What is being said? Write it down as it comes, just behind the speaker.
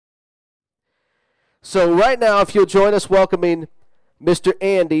So right now, if you'll join us welcoming Mr.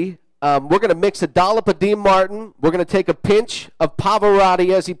 Andy, we're going to mix a dollop of Dean Martin. We're going to take a pinch of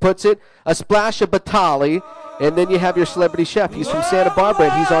Pavarotti, as he puts it, a splash of Batali, and then you have your celebrity chef. He's from Santa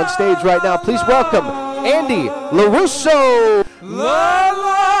Barbara, and he's on stage right now. Please welcome Andy LaRusso. La,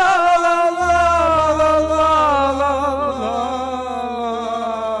 la, la, la, la, la, la.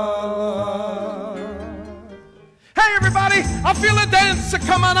 Hey, everybody, I feel a dance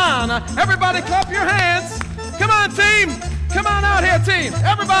coming on. Everybody clap your hands. Come on, team. Come on out here, team.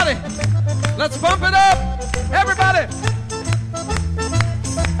 Everybody, let's bump it up. Everybody.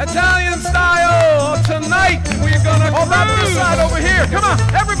 Italian style tonight. We're gonna go right this side over here. Come on,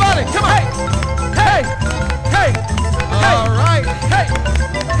 everybody. Come on. Hey, hey, hey. All right. Hey,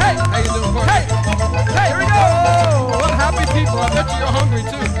 hey. How you doing, Corey? Hey, hey. Here we go. What happy people. I bet you're hungry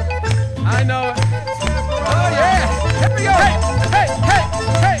too. I know it. Oh yeah. Here we go. Hey, hey, hey,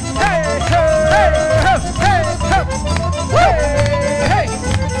 hey, hey, hey, hey, hey, hey, hey.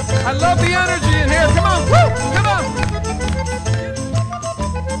 I love the energy in here. Come on. Woo. Come on.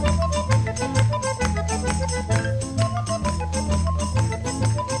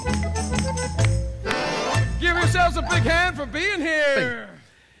 Give yourselves a big hand for being here.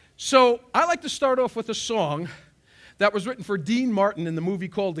 So I like to start off with a song that was written for Dean Martin in the movie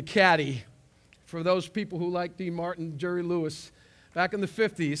called The Caddy. For those people who like Dean Martin, Jerry Lewis, back in the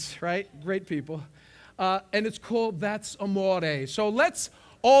 50s, right? Great people. And it's called That's Amore. So let's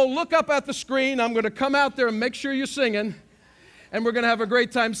all look up at the screen. I'm going to come out there and make sure you're singing. And we're going to have a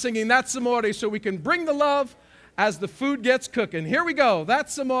great time singing That's Amore so we can bring the love as the food gets cooking. Here we go.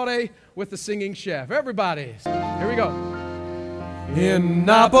 That's Amore with the Singing Chef. Everybody, here we go. In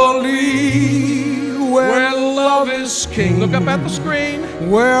Napoli, where love is king. Look up at the screen.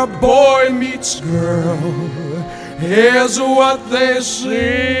 Where boy meets girl. Here's what they sing.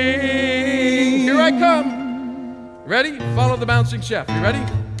 Here I come. Ready? Follow the bouncing chef. You ready?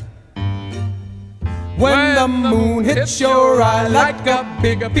 When the moon hits your eye like a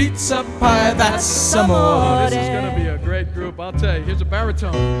big pizza pie, that's amore. This is going to be a great group, I'll tell you. Here's a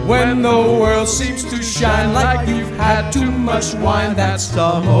baritone. When the world seems to shine like you've had too much wine, that's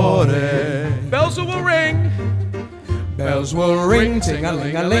amore. Bells will ring. Bells will ring,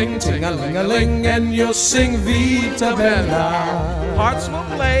 ting-a-ling-a-ling, ting-a-ling-a-ling, and you'll sing Vita Bella. Hearts will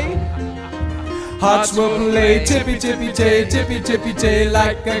play. Hearts will play tippy-tippy-tay, tippy-tippy-tay,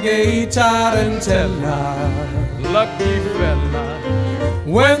 like a gay tarantella. Lucky fella.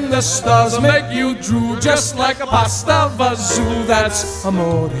 When the stars make you drool, just like a pasta vazool, that's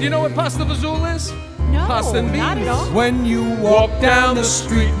amore. Do you know what pasta vazool is? No, pasta and beans. not at all. When you walk down the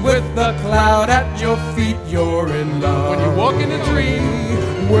street with the cloud at your feet, you're in love. When you walk in a dream,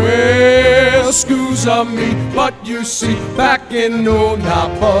 well, scusa me, but you see, back in old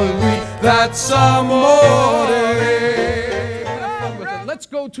Napoli, that's amore. Let's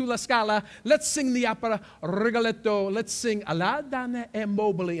go to La Scala. Let's sing the opera Rigoletto. Let's sing Alla Donna e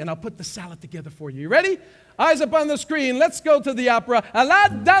Mobili, and I'll put the salad together for you. You ready? Eyes up on the screen. Let's go to the opera Alla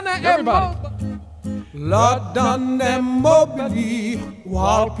Donna e Mobili. La donna mobili,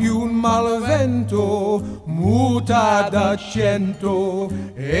 qual più un malvento, muta d'accento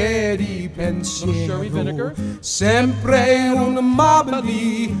e di pensiero. Sempre un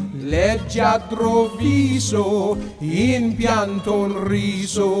amabili, leggiadro viso, in pianto un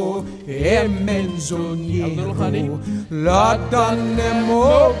riso e menzognero. La donna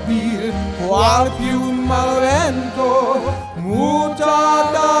mobile, qual più un malvento, muta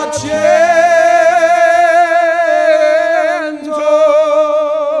d'accento.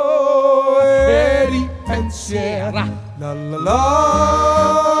 La la la,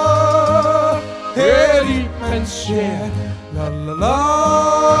 e ripensier, la la la,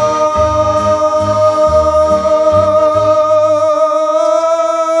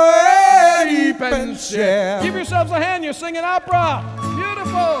 e ripensier. Give yourselves a hand, you're singing opera.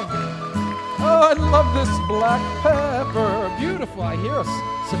 Beautiful. Oh, I love this black pepper. Beautiful. I hear a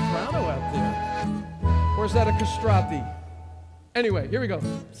soprano out there. Or is that a castrati? Anyway, here we go.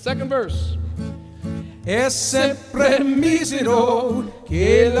 Second verse. È sempre misero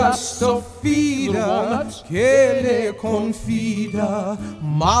che la stoffida, che le confida,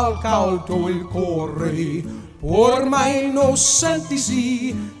 mal caldo il cuore, ormai innocenti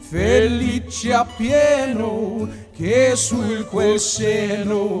sì, felice appieno, che su quel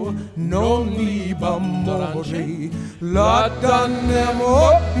seno non liba amore. La donna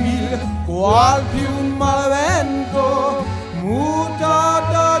mobile, qual più un malavento, muta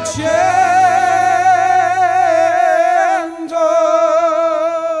d'accento.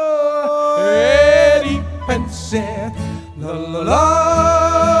 La la la,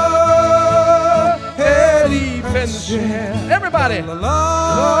 Okay.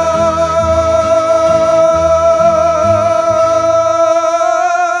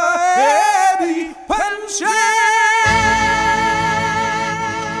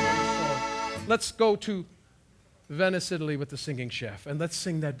 Let's go to Venice, Italy with the Singing Chef, and let's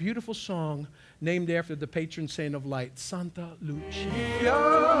sing that beautiful song named after the patron saint of light, Santa Lucia.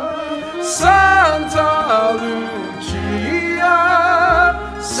 Santa Lucia,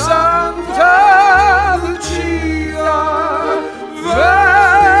 Santa Lucia,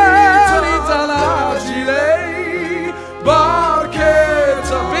 venita l'agile,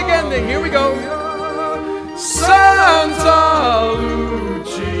 barchetta. Big ending, here we go. Santa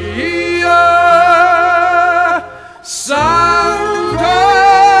Lucia, Santa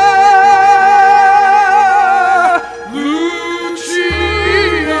Lucia.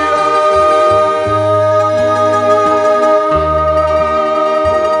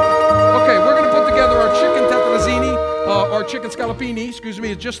 Okay, we're going to put together our chicken tetrazzini, or chicken scallopini, excuse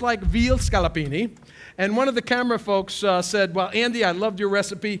me. It's just like veal scallopini. And one of the camera folks said, well, Andy, I loved your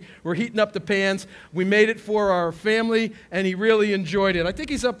recipe. We're heating up the pans. We made it for our family, and he really enjoyed it. I think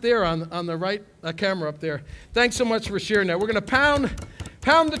he's up there on the right camera up there. Thanks so much for sharing that. We're going to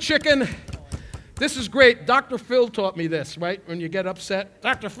pound the chicken. This is great. Dr. Phil taught me this, right? When you get upset.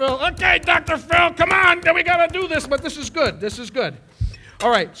 Dr. Phil, okay, Dr. Phil, come on. We got to do this, but this is good. This is good. All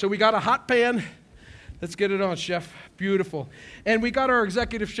right, so we got a hot pan. Let's get it on, chef. Beautiful. And we got our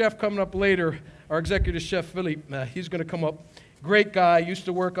executive chef coming up later. Our executive chef, Philippe, he's going to come up. Great guy. Used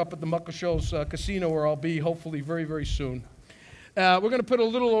to work up at the Muckashow's casino where I'll be hopefully very, very soon. We're going to put a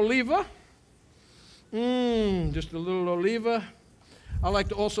little oliva. Just a little oliva. I like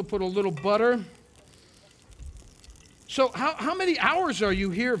to also put a little butter. So how many hours are you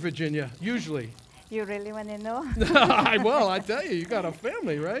here, Virginia, usually? You really want to know? Well, I tell you, you got a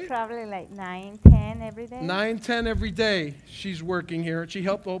family, right? Probably like 9, 10 every day. 9, 10 every day she's working here. She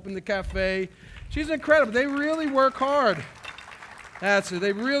helped open the cafe. She's incredible. They really work hard. That's it.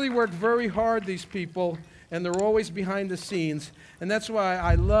 They really work very hard, these people, and they're always behind the scenes. And that's why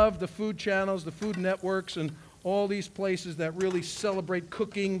I love the food channels, the food networks, and all these places that really celebrate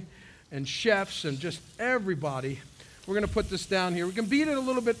cooking and chefs and just everybody. We're going to put this down here. We can beat it a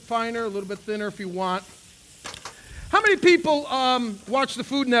little bit finer, a little bit thinner if you want. How many people watch the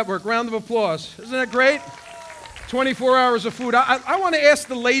Food Network? Round of applause. Isn't that great? 24 hours of food. I want to ask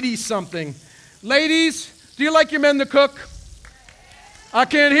the ladies something. Ladies, do you like your men to cook? I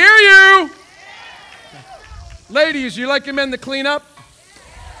can't hear you. Ladies, you like your men to clean up?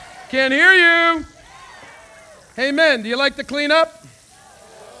 Can't hear you. Hey, men, do you like to clean up?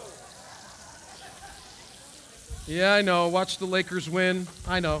 Yeah, I know. Watch the Lakers win.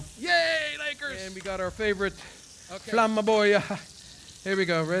 I know. Yay, Lakers! And we got our favorite Flammaboya. Here we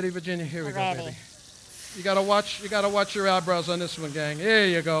go. Ready, Virginia? Here we go, baby. You gotta watch your eyebrows on this one, gang. Here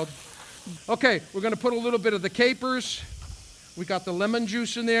you go. Okay, we're gonna put a little bit of the capers. We got the lemon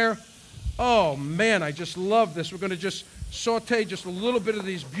juice in there. Oh man, I just love this. We're gonna just saute just a little bit of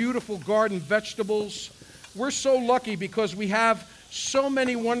these beautiful garden vegetables. We're so lucky because we have so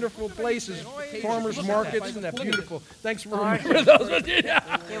many wonderful places, farmers markets. Isn't that beautiful? Thanks for remembering those.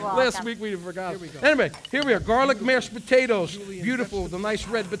 Last week we forgot. Anyway, here we are. Garlic mashed potatoes. Beautiful, the nice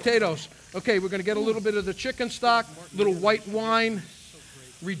red potatoes. Okay, we're going to get a little bit of the chicken stock, a little white wine.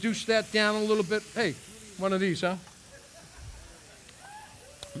 Reduce that down a little bit. Hey, one of these, huh?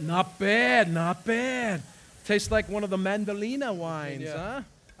 Not bad, not bad. Tastes like one of the Mandolina wines, huh?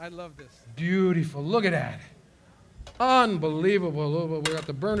 I love this. Beautiful. Look at that. Unbelievable. We got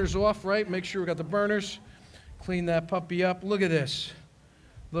the burners off, right? Make sure we got the burners. Clean that puppy up. Look at this.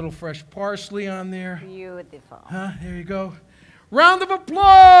 Little fresh parsley on there. Beautiful. Huh? There you go. Round of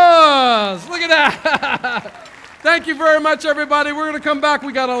applause. Look at that. Thank you very much, everybody. We're going to come back.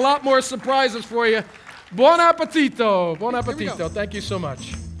 We got a lot more surprises for you. Buon appetito. Buon appetito. Thank you so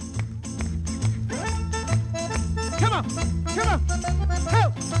much.